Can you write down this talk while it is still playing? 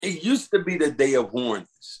It used to be the day of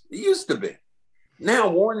warnings. It used to be. Now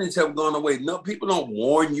warnings have gone away. No, people don't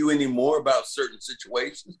warn you anymore about certain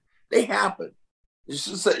situations. They happen. It's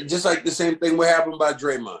just like the same thing what happened by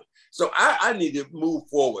Draymond. So I need to move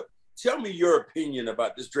forward. Tell me your opinion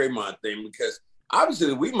about this Draymond thing, because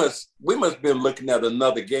obviously we must been looking at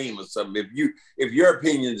another game or something. If your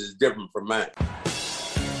opinion is different from mine.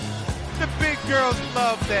 The big girls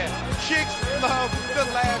love that. Chicks love the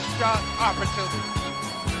last shot opportunity.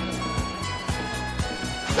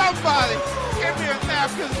 Somebody give me a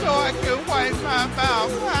napkin so I can wipe my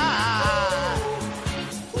mouth.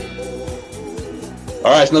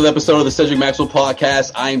 All right, it's another episode of the Cedric Maxwell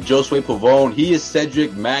Podcast. I am Josue Pavone. He is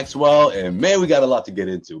Cedric Maxwell, and man, we got a lot to get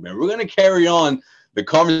into, man. We're going to carry on the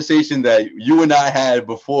conversation that you and I had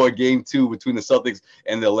before Game 2 between the Celtics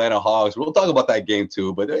and the Atlanta Hawks. We'll talk about that Game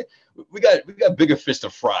 2, but we got bigger fish to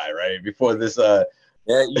fry, right? Before this. You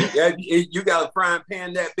got a frying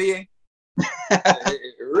pan that big?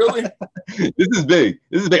 Really? This is big.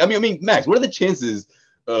 I mean, Max, what are the chances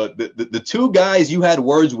the two guys you had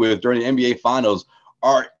words with during the NBA Finals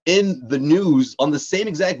are in the news on the same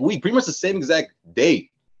exact week, pretty much the same exact day?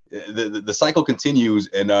 The cycle continues,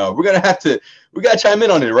 and we gotta chime in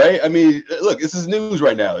on it, right? I mean, look, this is news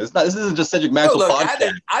right now. This isn't just Cedric Maxwell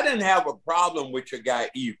podcast. I didn't have a problem with your guy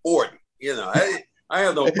E40. You know, I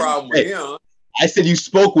have no problem with him. I said you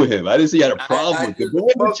spoke with him. I didn't say you had a problem with him.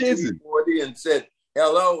 What were the chances? E40 and said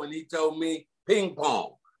hello, and he told me ping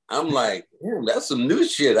pong. I'm like, that's some new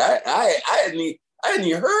shit. I hadn't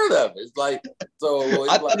even heard of it. It's like, so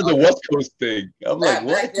I thought it was a West Coast thing. I'm like,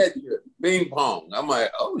 what? Ping pong. I'm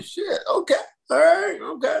like, oh shit. Okay. All right.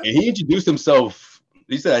 Okay. And he introduced himself.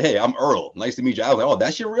 He said, "Hey, I'm Earl. Nice to meet you." I was like, "Oh,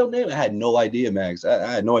 that's your real name?" I had no idea, Max.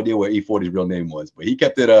 I had no idea what E40's real name was, but he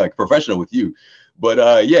kept it professional with you.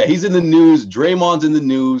 But yeah, he's in the news. Draymond's in the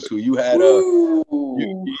news. Who you had?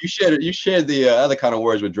 You shared the other kind of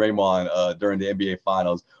words with Draymond during the NBA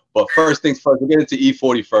Finals. But first things first, we'll get into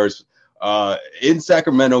E40 first. In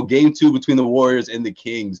Sacramento, Game 2 between the Warriors and the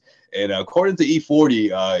Kings. And according to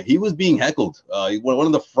E40, he was being heckled. He went one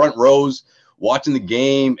of the front rows watching the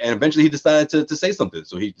game, and eventually he decided to say something.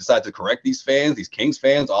 So he decided to correct these fans, these Kings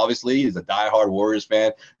fans. Obviously, he's a diehard Warriors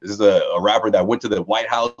fan. This is a rapper that went to the White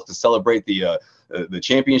House to celebrate the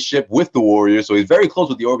championship with the Warriors. So he's very close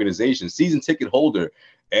with the organization, season ticket holder.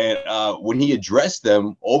 And when he addressed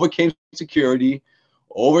them, overcame security,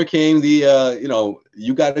 overcame the,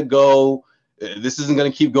 you got to go. This isn't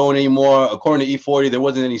going to keep going anymore. According to E40, there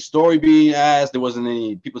wasn't any story being asked. There wasn't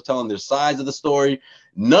any people telling their sides of the story.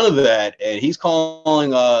 None of that. And he's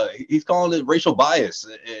calling it racial bias.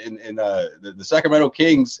 And the Sacramento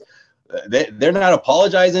Kings, they're not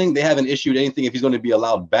apologizing. They haven't issued anything if he's going to be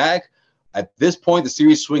allowed back. At this point, the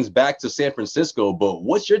series swings back to San Francisco. But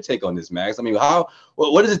what's your take on this, Max? I mean,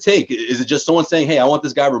 what does it take? Is it just someone saying, "Hey, I want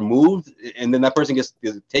this guy removed," and then that person gets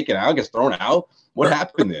taken out, gets thrown out? What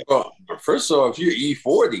happened there? Well, first of all, if you're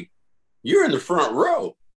E40, you're in the front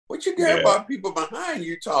row. What you care about people behind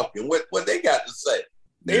you talking? What they got to say?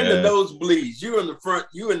 They're in the nosebleeds. You're in the front.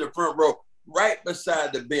 You in the front row, right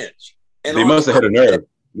beside the bench. And they must have had a nerve.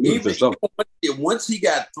 Once he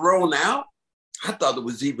got thrown out, I thought it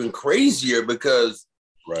was even crazier because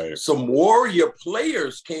some Warrior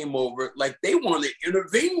players came over, like they wanted to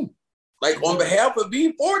intervene, like on behalf of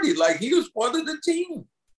E40, like he was part of the team.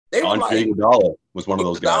 They were Iguodala was one of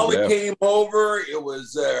those guys. Iguodala came over. It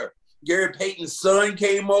was Gary Payton's son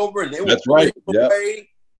came over, and they were away.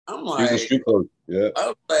 I'm like, street clothes. Yeah. I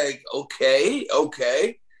was like,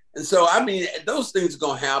 okay. And so, I mean, those things are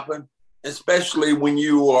going to happen, especially when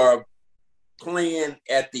you are playing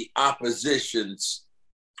at the opposition's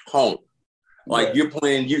home. Like you're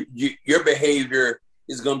playing, your behavior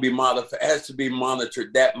is going to be modified, has to be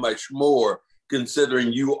monitored that much more,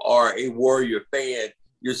 considering you are a Warrior fan.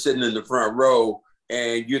 You're sitting in the front row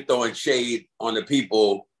and you're throwing shade on the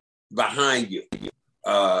people behind you.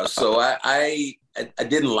 So I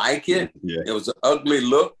didn't like it. Yeah. It was an ugly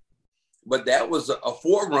look, but that was a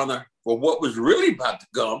forerunner for what was really about to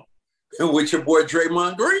come with your boy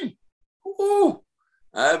Draymond Green. Ooh,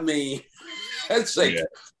 I mean,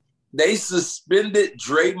 they suspended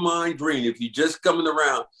Draymond Green. If you're just coming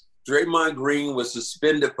around, Draymond Green was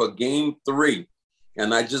suspended for Game 3,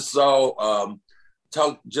 and I just saw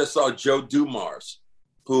Joe Dumars,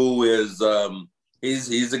 who is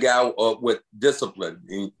he's a guy with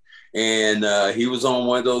discipline, and he was on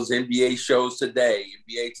one of those NBA shows today,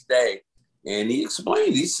 NBA Today, and he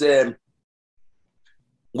explained. He said,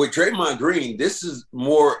 with Draymond Green, this is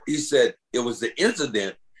more. He said it was the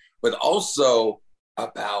incident, but also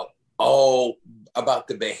about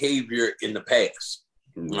the behavior in the past.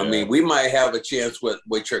 I mean, we might have a chance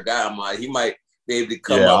with your guy. He might be able to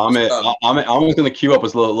come yeah, up. I'm just gonna queue up a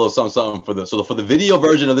little something for the video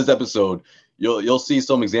version of this episode. You'll see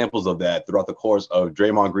some examples of that throughout the course of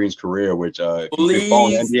Draymond Green's career. Which if you've been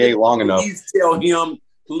following the NBA long enough,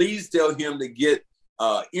 please tell him to get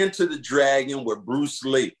Into the Dragon with Bruce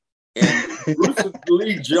Lee. And Bruce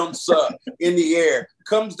Lee jumps up in the air,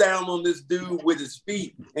 comes down on this dude with his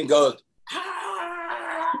feet, and goes,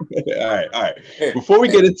 ah! All right. Before we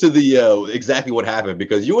get into the exactly what happened,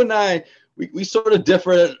 because you and I, we sort of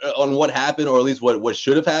differ on what happened, or at least what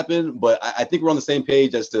should have happened. But I think we're on the same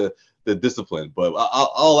page as to the discipline. But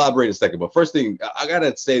I'll elaborate in a second. But first thing, I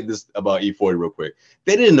gotta say this about E40 real quick.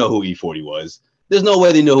 They didn't know who E40 was. There's no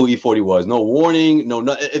way they know who E40 was. No warning. No.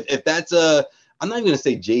 If that's I'm not even gonna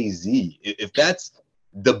say Jay-Z. If that's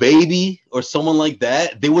the baby or someone like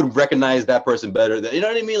that, they would recognize that person better. You know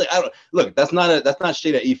what I mean? Like, that's not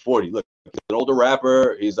shade at E40. Look, he's an older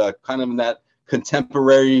rapper. He's kind of in that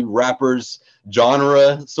contemporary rappers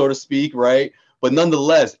genre, so to speak, right? But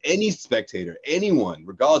nonetheless, any spectator, anyone,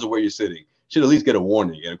 regardless of where you're sitting, should at least get a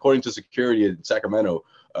warning. And according to security in Sacramento,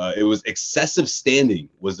 it was excessive standing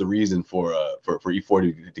was the reason for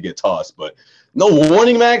E40 to get tossed. But no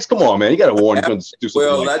warning, Max. Come on, man. You got a warning. Do something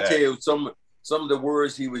well, like I tell you, some of the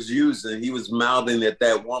words he was using, he was mouthing at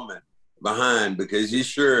that woman behind, because he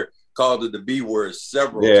sure called it the B word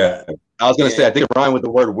several times. I was gonna say, I think it rhymed with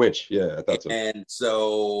the word witch. Yeah, I thought so. And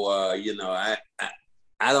so,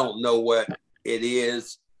 I don't know what it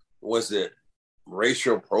is. Was it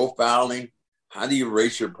racial profiling? How do you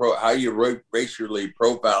racially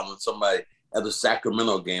profiling somebody at the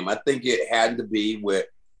Sacramento game? I think it had to be with,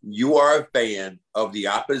 you are a fan of the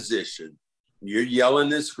opposition, you're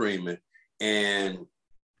yelling and screaming, and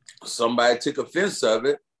somebody took offense of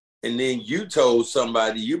it, and then you told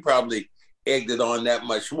somebody, you probably egged it on that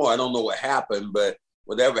much more. I don't know what happened, but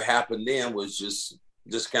whatever happened then was just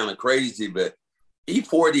kind of crazy. But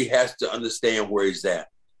E40 has to understand where he's at.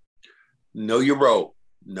 Know your role.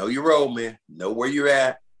 Know your role, man. Know where you're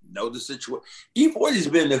at. Know the situation. E40's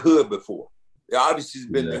been in the hood before. Obviously, he's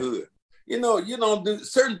been in the hood. You don't do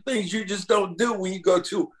certain things you just don't do when you go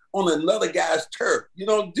to on another guy's turf. You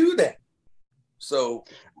don't do that. So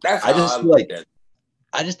that's how I look at it.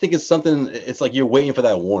 I just think it's something. It's like you're waiting for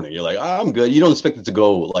that warning. You're like, I'm good. You don't expect it to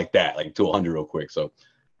go like that, like to 100 real quick. So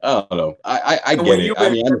I don't know. I get it. I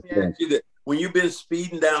understand. When you've been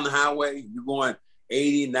speeding down the highway, you're going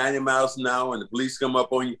 80, 90 miles an hour, and the police come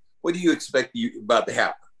up on you, what do you expect about to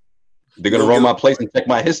happen? They're gonna run my place and check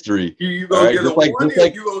my history. You gonna get a warning,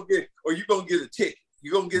 or you gonna get a ticket?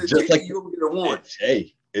 You gonna get a ticket? You gonna get a warning?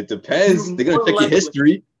 Hey, it depends. They're gonna check your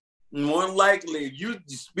history. More likely, if you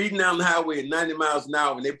speeding down the highway at 90 miles an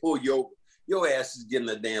hour and they pull you over, your ass is getting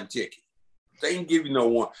a damn ticket. They ain't give you no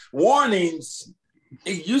warning. Warnings.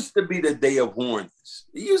 It used to be the day of warnings.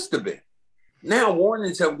 It used to be. Now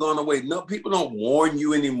warnings have gone away. No, people don't warn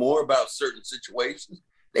you anymore about certain situations.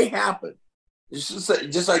 They happen. It's just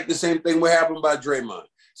like the same thing what happened by Draymond.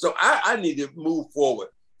 So I need to move forward.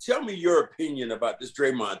 Tell me your opinion about this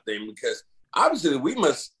Draymond thing, because obviously we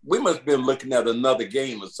must have been looking at another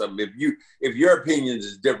game or something. If your opinion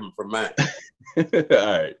is different from mine. All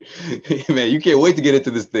right, man, you can't wait to get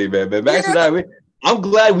into this thing, man. Max and I. I'm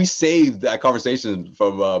glad we saved that conversation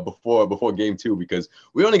from before game 2, because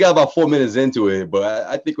we only got about 4 minutes into it. But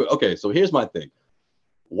I think okay. So here's my thing: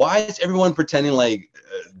 why is everyone pretending like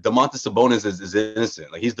Domantas Sabonis is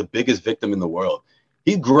innocent? Like he's the biggest victim in the world.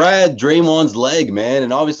 He grabbed Draymond's leg, man,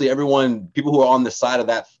 and obviously people who are on the side of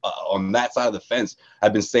that side of the fence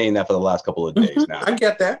have been saying that for the last couple of days now. I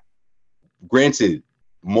get that. Granted,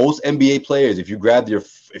 most NBA players, if you grab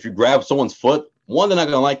someone's foot, one, they're not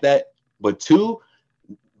gonna like that, but two,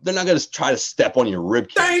 they're not going to try to step on your rib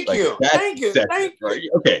cage. Thank you. Right?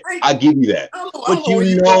 Okay, I'll give you that. But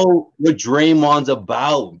you know what Draymond's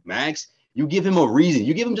about, Max. You give him a reason.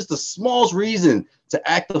 You give him just the smallest reason to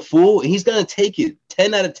act the fool, and he's going to take it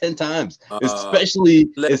 10 out of 10 times, especially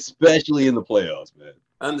in the playoffs, man.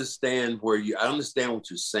 I understand what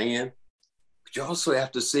you're saying, but you also have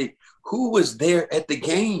to see who was there at the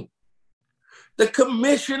game. The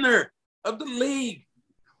commissioner of the league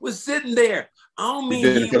was sitting there. I don't mean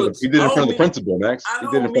he did it in front of the principal, Max. I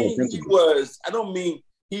don't mean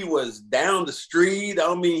he was down the street. I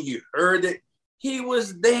don't mean he heard it. He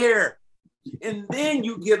was there. And then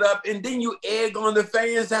you get up and then you egg on the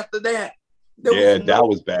fans after that. That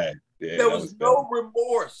was bad. Yeah, there was no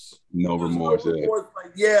remorse. No remorse. Like,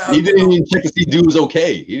 he didn't even check to see dude was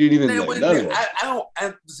okay. He didn't even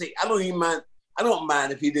I don't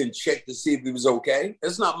mind if he didn't check to see if he was okay.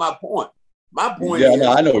 That's not my point. My point is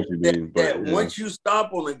I know what you mean. That once you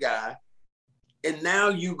stomp on a guy, And now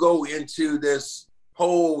you go into this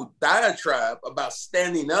whole diatribe about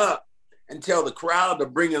standing up and tell the crowd to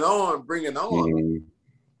bring it on, bring it on. Mm-hmm.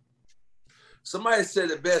 Somebody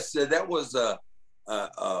said it best, said that was a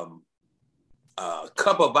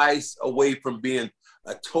cup of ice away from being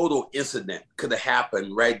a total incident. Could have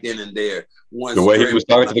happened right then and there. Once the way he was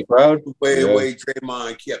talking to the crowd? The way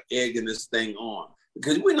Draymond kept egging this thing on.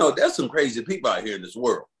 Because we know there's some crazy people out here in this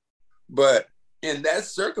world. But in that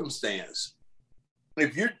circumstance,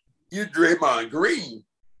 if you're Draymond Green,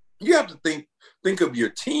 you have to think of your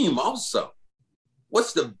team also.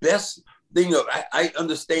 What's the best thing of I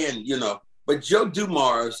understand, but Joe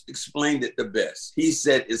Dumars explained it the best. He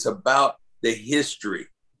said it's about the history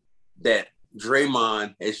that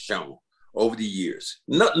Draymond has shown over the years.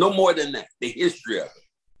 No more than that. The history of it.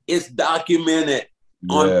 It's documented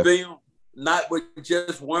on film, not with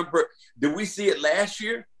just one person. Did we see it last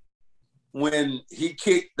year when he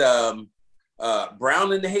kicked Brown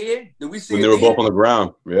in the head? Did we see when it they were then? both on the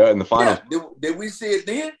ground? Yeah, in the finals. Yeah. Did we see it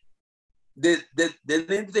then?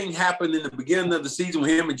 Did anything happen in the beginning of the season with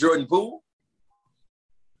him and Jordan Poole?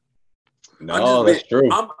 No, that's true.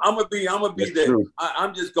 I'm gonna be the.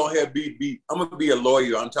 I'm just gonna be. I'm gonna be a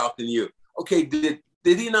lawyer. I'm talking to you. Okay, did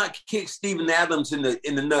he not kick Steven Adams in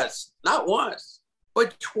the nuts? Not once,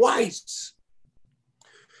 but twice.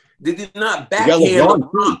 Did he not backhand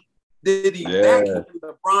LeBron? Did he backhand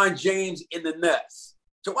LeBron James in the nuts?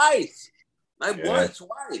 Twice. Once,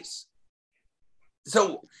 twice.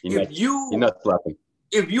 So if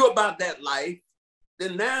you're about that life,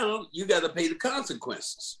 then now you got to pay the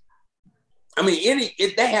consequences. I mean,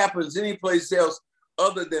 if that happens any place else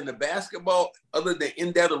other than the basketball, other than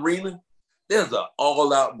in that arena, there's an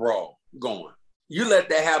all-out brawl going. You let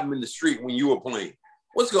that happen in the street when you were playing.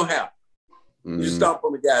 What's going to happen? You stomp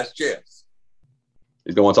on the guy's chest.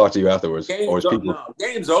 He's going to want to talk to you afterwards. Game's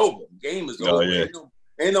over. Game is over. Yeah.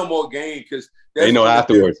 Ain't no more game because ain't no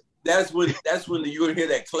afterwards. That's when you're going to hear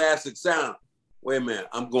that classic sound. Wait a minute,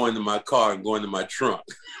 I'm going to my car and going to my trunk.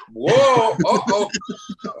 Whoa,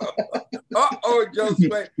 Joe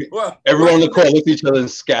Spain. Everyone on the court looks at each other and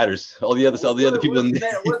scatters. All the other people. What's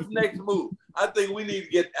the next move? I think we need to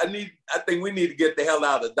get the hell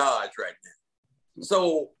out of Dodge right now.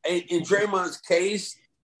 So in Draymond's case,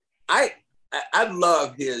 I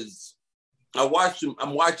love his. I'm watching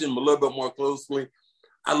him a little bit more closely.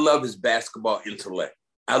 I love his basketball intellect.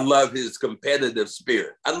 I love his competitive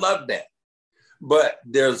spirit. I love that. But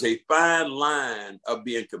there's a fine line of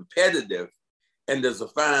being competitive and there's a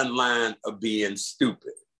fine line of being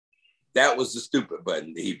stupid. That was the stupid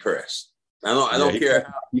button that he pressed. I don't care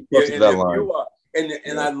how. He pressed that line.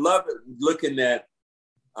 And I love it looking at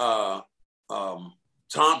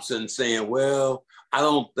Thompson saying, well, I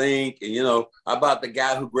don't think, and about the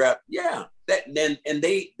guy who grabbed,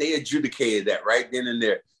 they adjudicated that right then and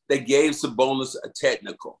there. They gave Sabonis a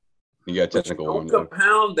technical. You got technical. Don't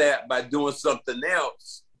compound that by doing something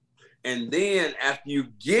else. And then after you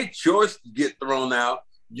get yours to get thrown out,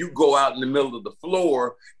 you go out in the middle of the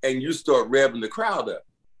floor and you start revving the crowd up.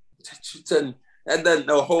 That doesn't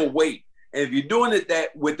hold weight. And if you're doing it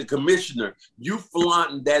that with the commissioner, you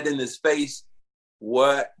flaunting that in his face,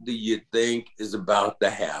 what do you think is about to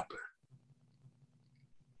happen?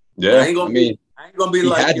 Yeah, I ain't gonna be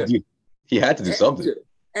like he had to do something.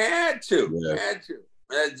 Had to.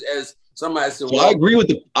 As somebody said, so I agree with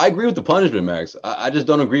the punishment, Max. I just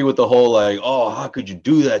don't agree with the whole how could you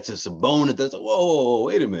do that to Sabonis? That's whoa,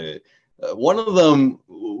 wait a minute. One of them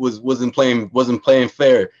wasn't playing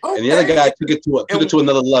fair, and the other guy took it to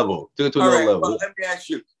another level. Well, let me ask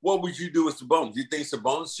you, what would you do with Sabonis? Do you think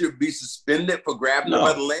Sabonis should be suspended for grabbing him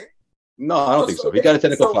by the leg? No, I don't think so. He got a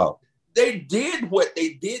technical foul. They did what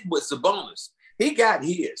they did with Sabonis. He got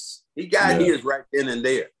his. He got his right then and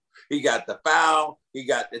there. He got the foul. He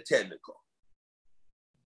got the technical.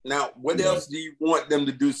 Now, what else do you want them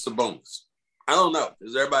to do, Sabonis? I don't know.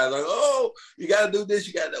 Is everybody like, oh, you got to do this?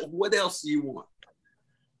 You got to. What else do you want?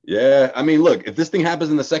 Yeah, I mean, look, if this thing happens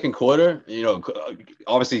in the second quarter,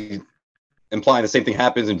 obviously implying the same thing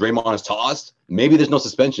happens and Draymond is tossed, maybe there's no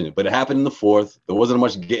suspension. But it happened in the fourth. There wasn't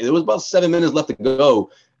much game. There was about 7 minutes left to go,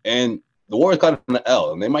 and the Warriors caught an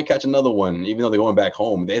L, and they might catch another one, even though they're going back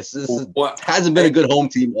home. This hasn't been a good home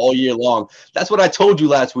team all year long. That's what I told you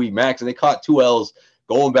last week, Max, and they caught 2 L's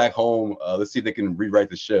going back home. Let's see if they can rewrite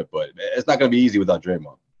the ship, but it's not going to be easy without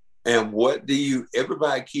Draymond. And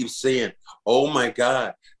everybody keeps saying, oh my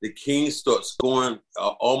God, the Kings start scoring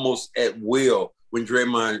almost at will when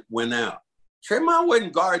Draymond went out. Draymond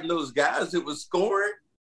wasn't guarding those guys that was scoring.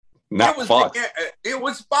 Fox. It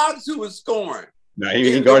was Fox who was scoring. No,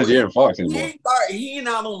 he ain't guarding Aaron Fox anymore. He ain't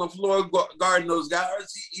out on the floor guarding those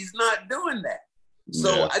guys. He's not doing that.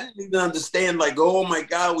 So I didn't even understand, like, oh my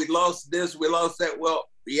God, we lost this, we lost that. Well,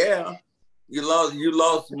 yeah, you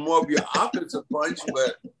lost more of your offensive punch,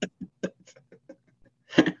 but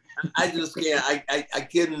I just can't.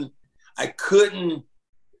 I couldn't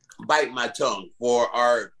bite my tongue for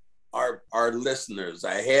our listeners.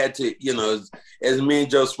 I had to, as me and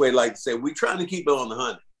Joe Sway like to say, we're trying to keep it on the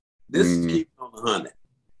 100. This is keeping it on the 100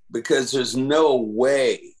 because there's no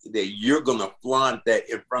way that you're going to flaunt that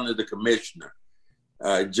in front of the commissioner.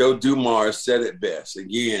 Joe Dumars said it best.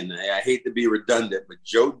 Again, I hate to be redundant, but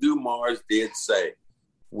Joe Dumars did say,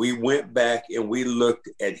 we went back and we looked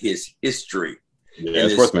at his history and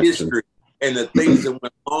his history and the things that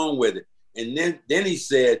went along with it. And then he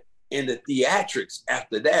said, and the theatrics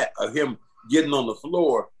after that of him getting on the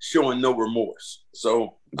floor, showing no remorse.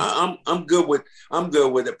 So I'm good with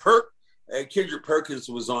it. Kendrick Perkins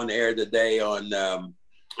was on the air today and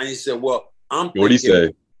he said, well, what did he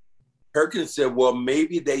say? Perkins said, well,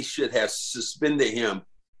 maybe they should have suspended him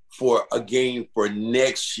for a game for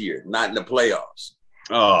next year, not in the playoffs.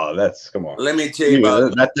 Oh, come on. Let me tell you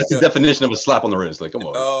about that's the definition of a slap on the wrist. Like, come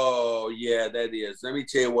on. Oh, yeah, that is. Let me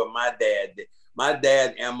tell you what my dad did. My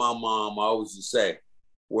dad and my mom always used to say,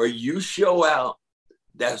 where you show out,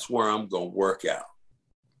 that's where I'm going to work out.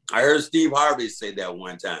 I heard Steve Harvey say that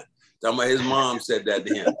one time. His mom said that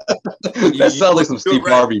to him. That sounds like some Steve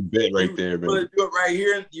Harvey bit right there, man. You want to do it right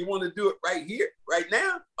here? You want to do it right here, right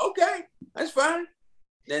now? Okay, that's fine.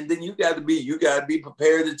 And then you got to be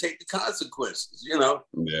prepared to take the consequences, Yeah.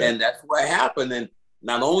 And that's what happened. And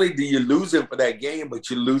not only do you lose him for that game, but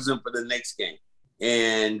you lose him for the next game.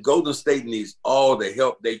 And Golden State needs all the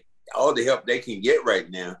help they can get right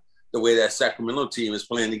now, the way that Sacramento team is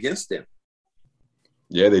playing against them.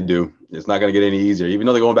 Yeah, they do. It's not going to get any easier. Even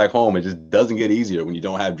though they're going back home, it just doesn't get easier when you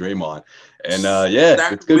don't have Draymond. And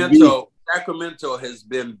Sacramento has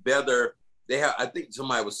been better. I think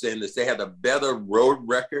somebody was saying this. They had a better road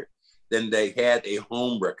record than they had a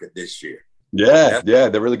home record this year. Yeah,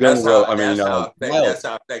 they're really good. That's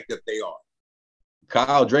how effective they are.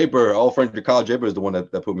 Kyle Draper, old friend Kyle Draper is the one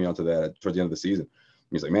that put me onto that towards the end of the season.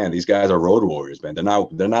 He's like, man, these guys are road warriors, man.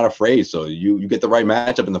 They're not afraid. So you get the right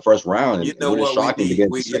matchup in the first round. And what we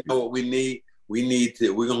need? You know what we need?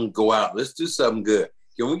 We're gonna go out. Let's do something good.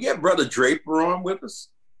 Can we get Brother Draper on with us?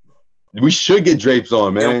 We should get Drapes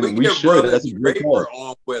on, man. We should. That's a great Draper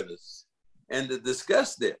on with us and to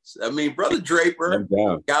discuss this. I mean, Brother Draper,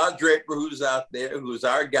 Kyle Draper, who's out there, who's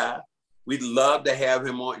our guy. We'd love to have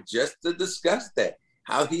him on just to discuss that,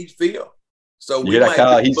 how he'd feel. So we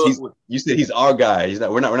Kyle, you said he's our guy. He's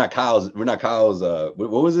not. We're not Kyle's. We're not Kyle's. What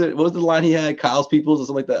was it? What was the line he had? Kyle's peoples or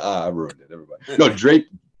something like that. I ruined it. Everybody. No,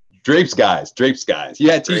 Drapes guys. He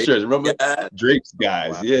had T-shirts. Remember? Drapes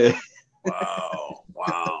guys. Yeah. Wow.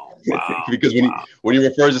 Because when he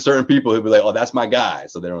refers to certain people, he'll be like, "Oh, that's my guy."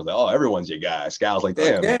 So then it was like, "Oh, everyone's your guy." Scal's like,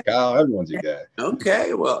 "Damn, Kyle, everyone's your guy."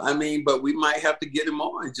 Okay. Well, I mean, but we might have to get him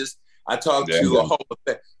on. I talked to a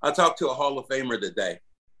Hall of Famer today.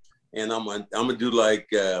 And I'm gonna do like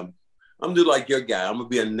your guy. I'm gonna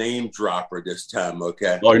be a name dropper this time,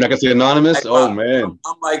 okay? Oh, you're not gonna say anonymous? Man.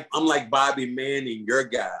 I'm like Bobby Manning, your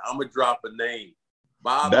guy. I'm gonna drop a name.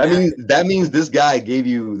 That means this guy gave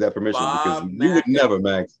you that permission because you would never,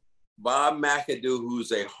 Max. Bob McAdoo,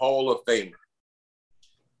 who's a Hall of Famer.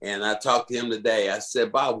 And I talked to him today. I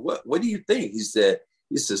said, Bob, what do you think? He said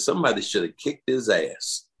somebody should have kicked his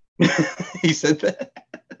ass. He said that.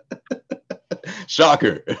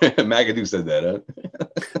 Shocker. McAdoo said that, huh?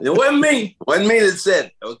 It wasn't me. It wasn't me that said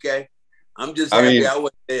it, okay? I'm just happy I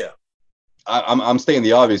wasn't there. I'm stating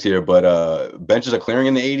the obvious here, but benches are clearing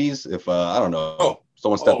in the 80s. If I don't know,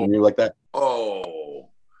 someone stepped on you like that.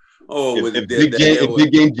 If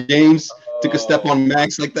big game James took a step on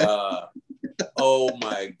Max like that. Oh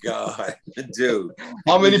my God, dude!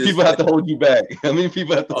 How many people have to hold you back? How many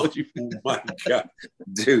people have to hold you back? Oh my God,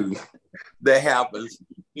 dude! That happens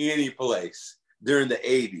any place during the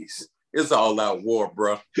 80s. It's all out war,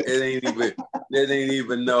 bro. It ain't even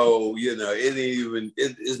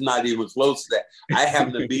it's not even close to that. I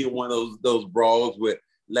happened to be in one of those brawls with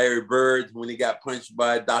Larry Bird when he got punched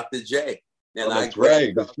by Dr. J. And I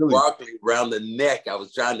grabbed Barkley around the neck. I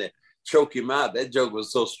was trying to choke him out. That joke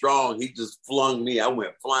was so strong, he just flung me. I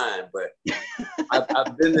went flying. But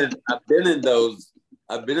I've been in those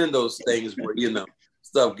things where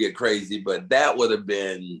stuff get crazy. But that would have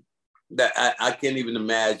been that. I can't even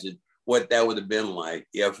imagine what that would have been like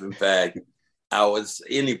if, in fact, I was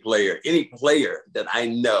any player that I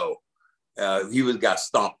know, he got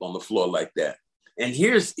stomped on the floor like that. And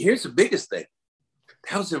here's the biggest thing.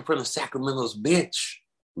 That was in front of Sacramento's bench.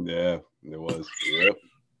 Yeah, it was. Yep.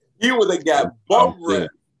 He would have got bum rushed.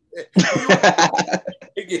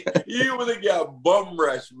 He would have got bum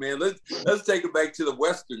rush, man. Let's take it back to the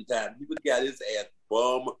Western time. He would have got his ass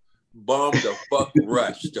bum the fuck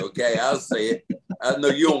rushed. Okay, I'll say it. I know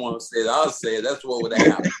you don't want to say it. I'll say it. That's what would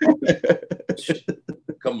happen.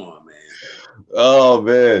 Come on, man. Oh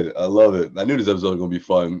man, I love it. I knew this episode was gonna be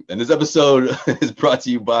fun. And this episode is brought to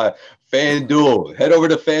you by FanDuel. Head over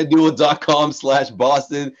to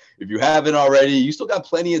FanDuel.com/Boston. If you haven't already, you still got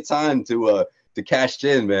plenty of time to cash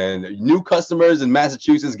in, man. New customers in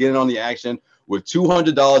Massachusetts getting on the action with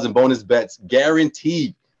 $200 in bonus bets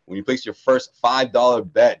guaranteed when you place your first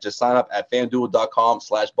 $5 bet. Just sign up at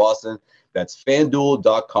FanDuel.com/Boston. That's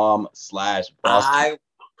FanDuel.com/Boston.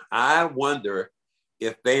 I wonder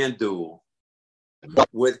if FanDuel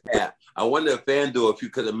would have. I wonder if FanDuel, if you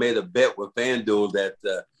could have made a bet with FanDuel that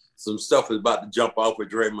some stuff is about to jump off with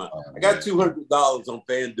Draymond. I got $200 on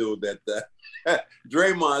FanDuel that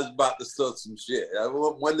Draymond is about to start some shit. I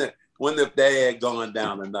wonder if they had gone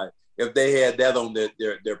down tonight, if they had that on their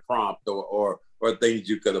prompt or things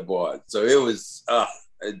you could have bought. So it was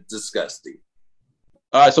disgusting.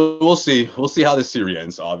 All right, so we'll see. We'll see how this series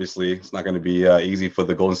ends. Obviously, it's not going to be easy for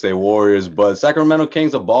the Golden State Warriors, but Sacramento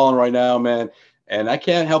Kings are balling right now, man. And I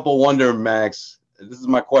can't help but wonder, Max. This is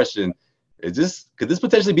my question: could this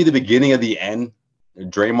potentially be the beginning of the end?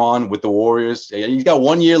 Draymond with the Warriors. He's got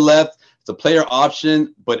 1 year left. It's a player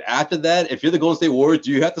option, but after that, if you're the Golden State Warriors,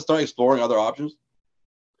 do you have to start exploring other options?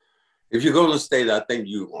 If you're Golden State, I think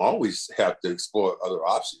you always have to explore other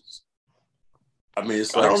options. I mean,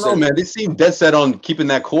 it's like I don't know, man. They seem dead set on keeping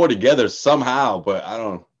that core together somehow, but I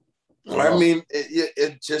don't know. I mean,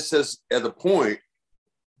 it just says at a point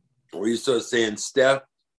where you start saying Steph,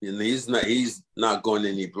 and he's not going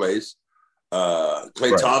any place.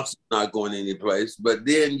 Klay Thompson's not going any place. But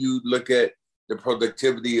then you look at the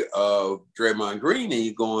productivity of Draymond Green, and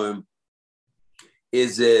you're going,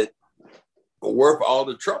 is it worth all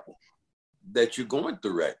the trouble that you're going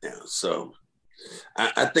through right now? So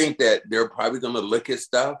I think that they're probably going to look at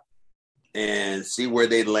stuff and see where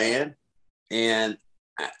they land. And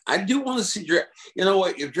I do want to see, you know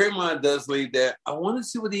what, if Draymond does leave that, I want to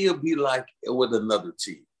see what he'll be like with another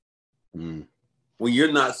team. When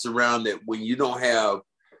you're not surrounded, when you don't have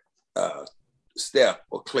Steph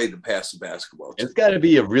or Klay to pass the basketball to. It's got to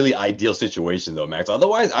be a really ideal situation, though, Max.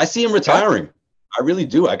 Otherwise, I see him retiring. I really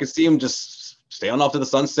do. I could see him just staying off to the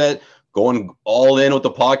sunset, going all in with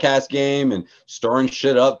the podcast game and stirring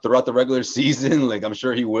shit up throughout the regular season. Like, I'm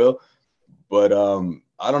sure he will. But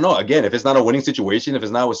I don't know. Again, if it's not a winning situation, if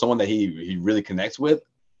it's not with someone that he really connects with,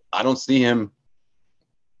 I don't see him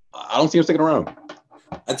sticking around.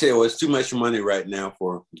 I tell you what, it's too much money right now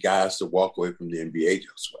for guys to walk away from the NBA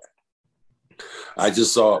just way. I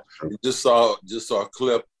just saw a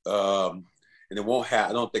clip, and it won't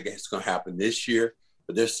happen. I don't think it's going to happen this year,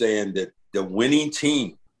 but they're saying that the winning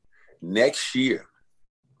team next year,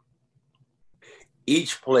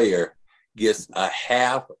 each player gets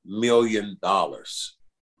 $500,000.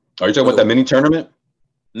 Are you talking about that mini tournament?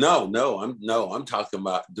 No, I'm talking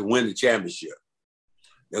about to win the championship.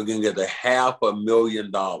 They're going to get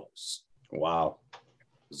 $500,000. Wow.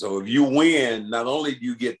 So if you win, not only do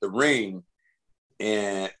you get the ring,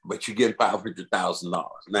 but you get $500,000.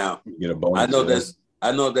 Now, you get a bonus,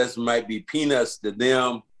 I know that's might be peanuts to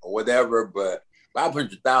them or whatever, but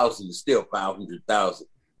 $500,000 is still $500,000,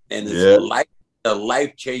 and it's a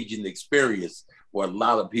life-changing experience for a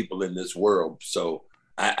lot of people in this world. So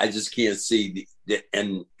I just can't see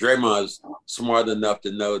and Draymond's smart enough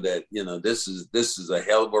to know that, you know, this is a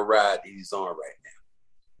hell of a ride he's on right now.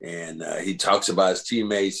 And he talks about his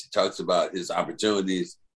teammates, he talks about his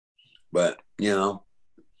opportunities, but you know,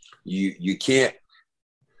 you can't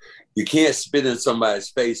spit in somebody's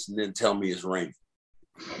face and then tell me it's raining.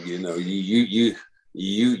 You know, you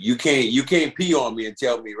can't pee on me and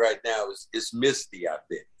tell me right now it's misty out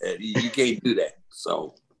there. You can't do that.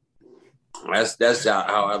 So that's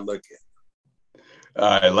how I look at it.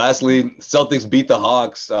 All right. Lastly, Celtics beat the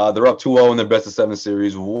Hawks. They're up 2-0 in their best of 7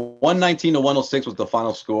 series. 119-106 was the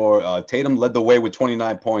final score. Tatum led the way with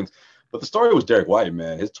 29 points. But the story was Derek White,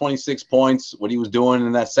 man. His 26 points, what he was doing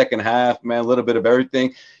in that second half, man, a little bit of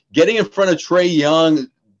everything. Getting in front of Trae Young,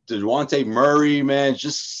 DeJounte Murray, man,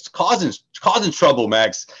 just causing trouble,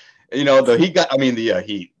 Max. You know, the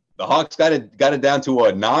Hawks got it down to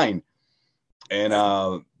a 9.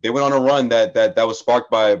 And they went on a run that was sparked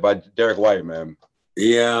by Derek White, man.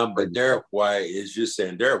 Yeah, but Derek White is just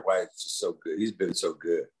saying Derek White is just so good. He's been so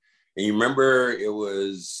good. And you remember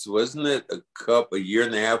wasn't it a year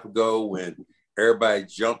and a half ago when everybody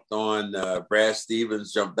jumped on Brad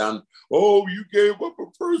Stevens, jumped down, oh, you gave up a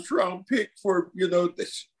first round pick for, you know,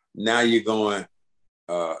 this. Now you're going,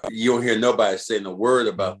 You don't hear nobody saying a word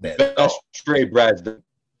about that. Best trade Brad's done.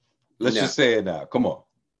 Let's just say it now. Come on.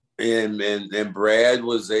 And Brad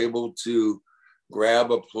was able to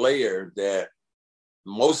grab a player that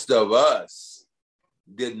most of us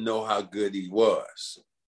didn't know how good he was.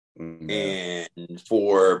 And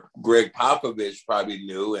for Greg Popovich probably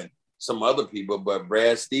knew, and some other people, but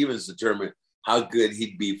Brad Stevens determined how good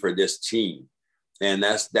he'd be for this team. And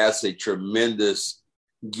that's a tremendous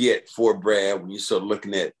get for Brad when you start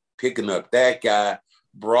looking at picking up that guy,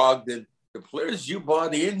 Brogdon, the players you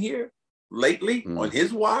bought in here lately on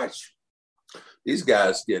his watch. These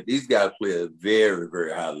guys play at a very,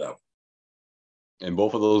 very high level. And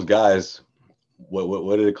both of those guys,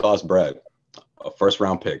 what did it cost Brad? A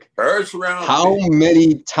first-round pick. How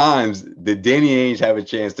many times did Danny Ainge have a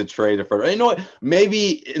chance to trade a first? You know what?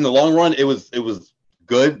 Maybe in the long run, it was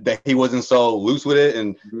good that he wasn't so loose with it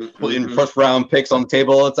and putting first-round picks on the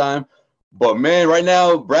table all the time. But man, right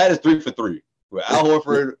now, Brad is 3 for 3 with Al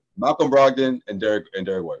Horford, Malcolm Brogdon, and Derek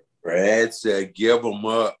White. Brad said, "Give them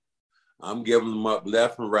up." I'm giving them up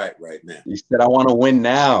left and right now. He said, "I want to win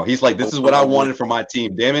now." He's like, "This is what I wanted for my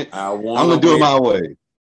team. Damn it, I'm gonna do it my way."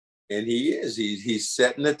 And he is. He's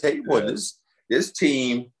setting the table. Yeah. This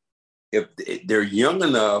team, if they're young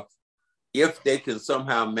enough, if they can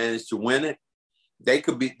somehow manage to win it, they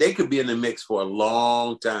could be in the mix for a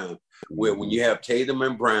long time. Where when you have Tatum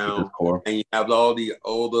and Brown, and you have all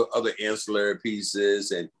the other ancillary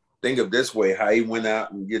pieces, and think of this way, how he went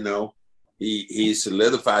out and he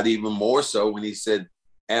solidified even more so when he said,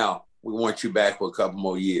 "Al, we want you back for a couple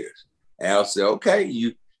more years." Al said,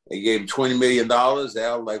 "Okay, They gave him $20 million.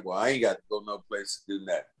 Al like, well, I ain't got to go no place to do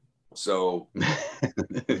that. So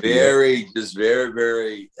very,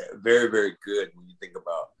 very, very, very good when you think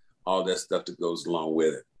about all that stuff that goes along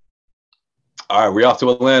with it. All right, we're off to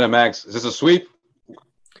Atlanta, Max. Is this a sweep?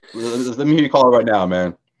 Let me hear you call it right now,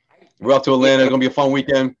 man. We're off to Atlanta. It's going to be a fun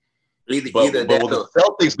weekend. But will the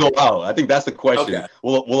Celtics go out? I think that's the question. Okay.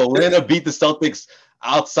 Will Atlanta beat the Celtics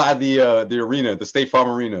outside the arena, the State Farm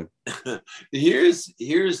Arena? Here's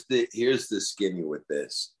the skinny with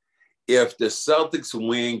this. If the Celtics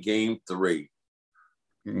win Game 3,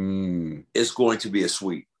 it's going to be a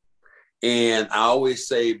sweep. And I always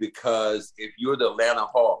say, because if you're the Atlanta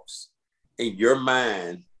Hawks, in your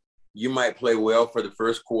mind, you might play well for the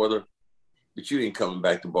first quarter, but you ain't coming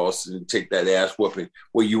back to Boston and take that ass whooping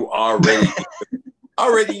where you already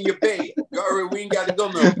in your bed. We ain't got to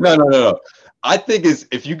go No. I think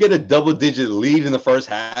if you get a double-digit lead in the first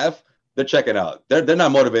half, they're checking out. They're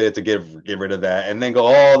not motivated to get rid of that and then go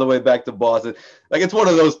all the way back to Boston. Like, it's one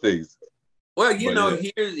of those things. Well,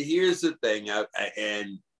 here's the thing,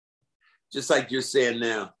 and just like you're saying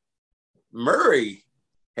now, Murray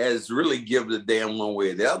has really given a damn one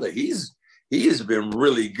way or the other. He has been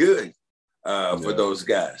really good for those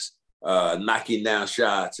guys, knocking down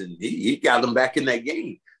shots, and he got them back in that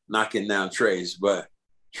game, knocking down trays. But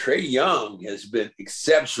Trae Young has been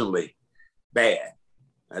exceptionally bad.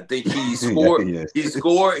 I think he scored.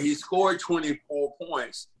 He scored 24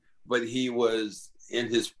 points, but he was in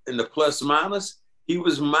the plus minus. He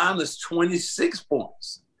was minus 26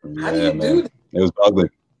 points. How do you do that? It was ugly.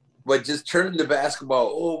 But just turning the basketball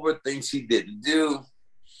over, things he didn't do.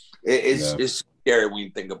 It's scary when you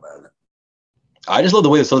think about it. I just love the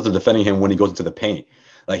way the Celtics are defending him when he goes into the paint.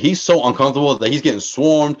 Like, he's so uncomfortable that he's getting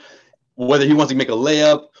swarmed. Whether he wants to make a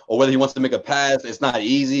layup or whether he wants to make a pass, it's not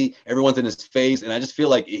easy. Everyone's in his face, and I just feel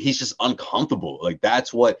like he's just uncomfortable. Like,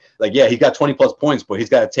 that's what. Like, yeah, he got 20+ points, but he's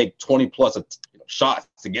got to take 20+ shots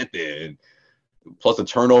to get there, and plus the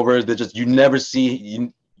turnovers. They're just you never see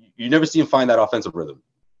him find that offensive rhythm.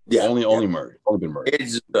 Yeah, only Murray. Only been Murray.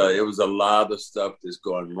 It was a lot of stuff that's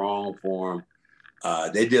going wrong for him.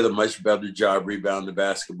 They did a much better job rebounding the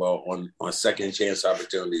basketball on second chance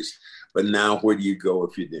opportunities. But now, where do you go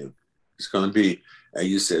if you do? It's going to be, as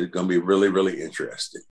you said, it's going to be really, really interesting.